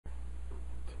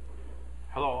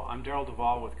Hello, I'm Daryl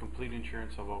Duvall with Complete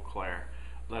Insurance of Eau Claire.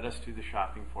 Let us do the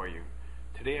shopping for you.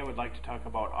 Today I would like to talk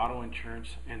about auto insurance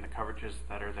and the coverages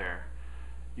that are there.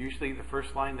 Usually the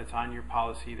first line that's on your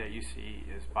policy that you see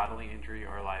is bodily injury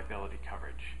or liability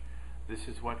coverage. This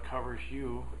is what covers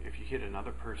you if you hit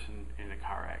another person in a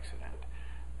car accident.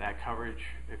 That coverage,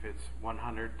 if it's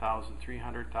 $100,000,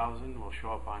 $300,000, will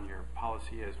show up on your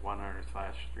policy as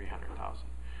 $100/$300,000.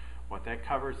 What that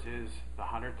covers is the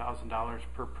 $100,000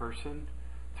 per person,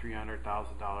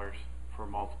 $300,000 for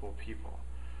multiple people.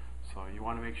 So you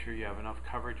want to make sure you have enough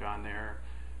coverage on there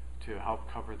to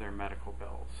help cover their medical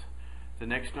bills. The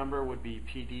next number would be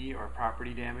PD or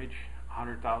property damage.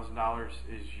 $100,000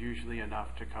 is usually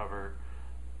enough to cover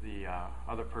the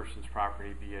other person's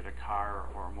property, be it a car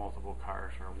or multiple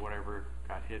cars or whatever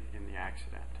got hit in the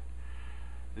accident.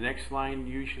 The next line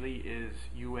usually is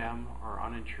UM or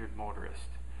uninsured motorist.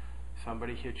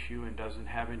 Somebody hits you and doesn't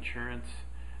have insurance,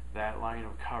 that line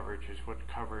of coverage is what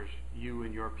covers you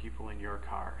and your people in your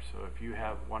car. So if you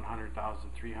have $100,000,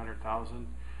 $300,000,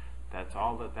 that's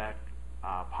all that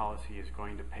policy is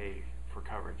going to pay for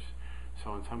coverage.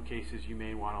 So in some cases you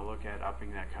may want to look at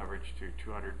upping that coverage to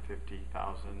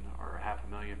 $250,000 or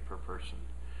 $500,000 per person.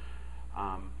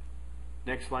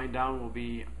 Next line down will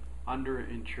be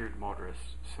underinsured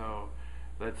motorists. So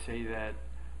let's say that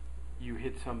you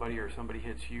hit somebody or somebody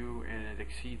hits you and it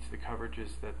exceeds the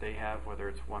coverages that they have, whether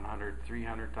it's $100,000,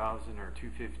 $300,000 or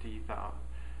 $250,000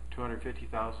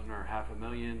 or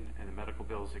 $500,000, and the medical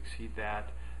bills exceed that,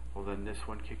 well then this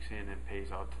one kicks in and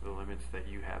pays out to the limits that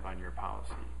you have on your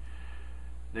policy.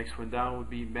 Next one down would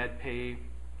be MedPay.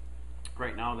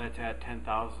 Right now that's at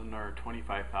 $10,000 or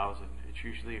 $25,000. It's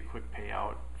usually a quick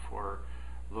payout for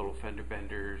little fender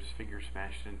benders, fingers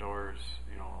smashed in doors,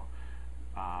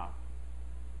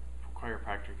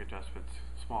 chiropractic adjustments,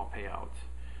 small payouts.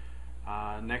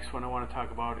 Next one I want to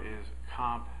talk about is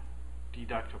comp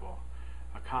deductible.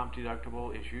 A comp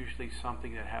deductible is usually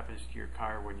something that happens to your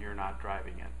car when you're not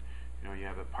driving it. You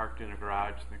have it parked in a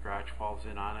garage and the garage falls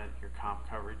in on it. Your comp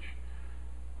coverage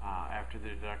after the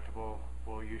deductible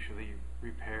will usually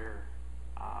repair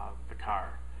the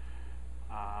car.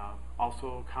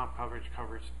 Also, comp coverage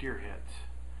covers deer hits.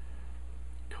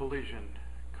 Collision.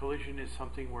 Collision is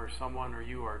something where someone or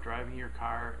you are driving your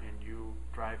car and you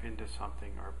drive into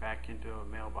something or back into a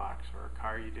mailbox or a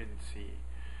car you didn't see.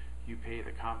 You pay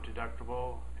the comp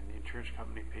deductible and the insurance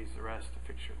company pays the rest to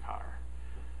fix your car.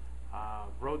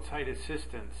 Roadside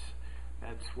assistance,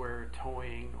 that's where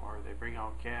towing or they bring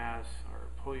out gas or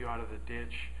pull you out of the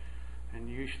ditch, and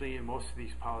usually in most of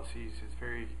these policies it's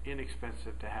very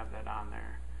inexpensive to have that on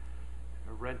there.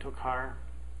 A rental car,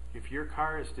 if your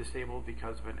car is disabled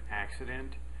because of an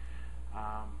accident,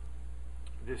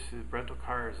 this rental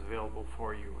car is available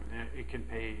for you, and it can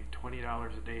pay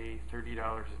 $20 a day, $30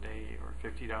 a day, or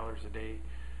 $50 a day.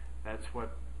 That's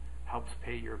what helps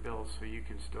pay your bills so you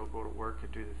can still go to work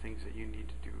and do the things that you need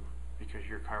to do because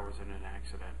your car was in an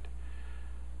accident.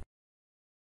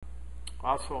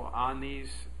 Also on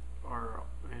these, or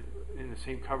in the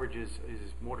same coverages,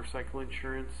 is motorcycle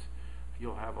insurance.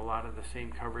 You'll have a lot of the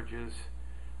same coverages.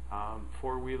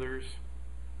 Four-wheelers,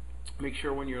 make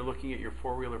sure when you're looking at your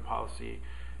four-wheeler policy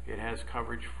it has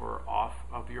coverage for off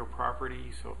of your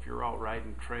property. So if you're out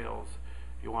riding trails,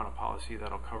 you want a policy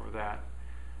that'll cover that.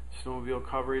 Snowmobile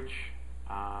coverage,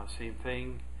 same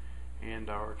thing. And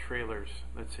our trailers,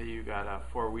 let's say you got a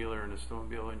four-wheeler and a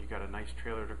snowmobile and you got a nice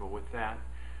trailer to go with that,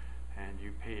 and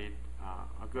you paid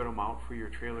a good amount for your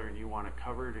trailer and you want it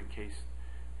covered in case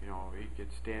it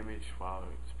gets damaged while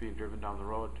it's being driven down the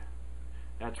road.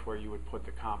 That's where you would put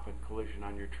the comp and collision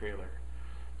on your trailer.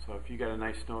 So if you got a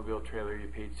nice snowmobile trailer, you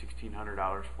paid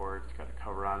 $1,600 for it, it's got a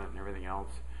cover on it and everything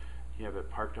else, you have it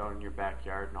parked out in your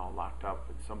backyard and all locked up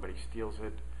and somebody steals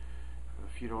it,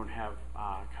 if you don't have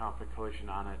comp and collision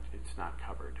on it, it's not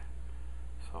covered.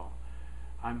 So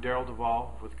I'm Daryl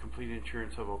Duvall with Complete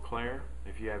Insurance of Eau Claire.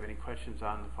 If you have any questions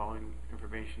on the following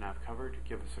information I've covered,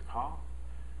 give us a call.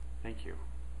 Thank you.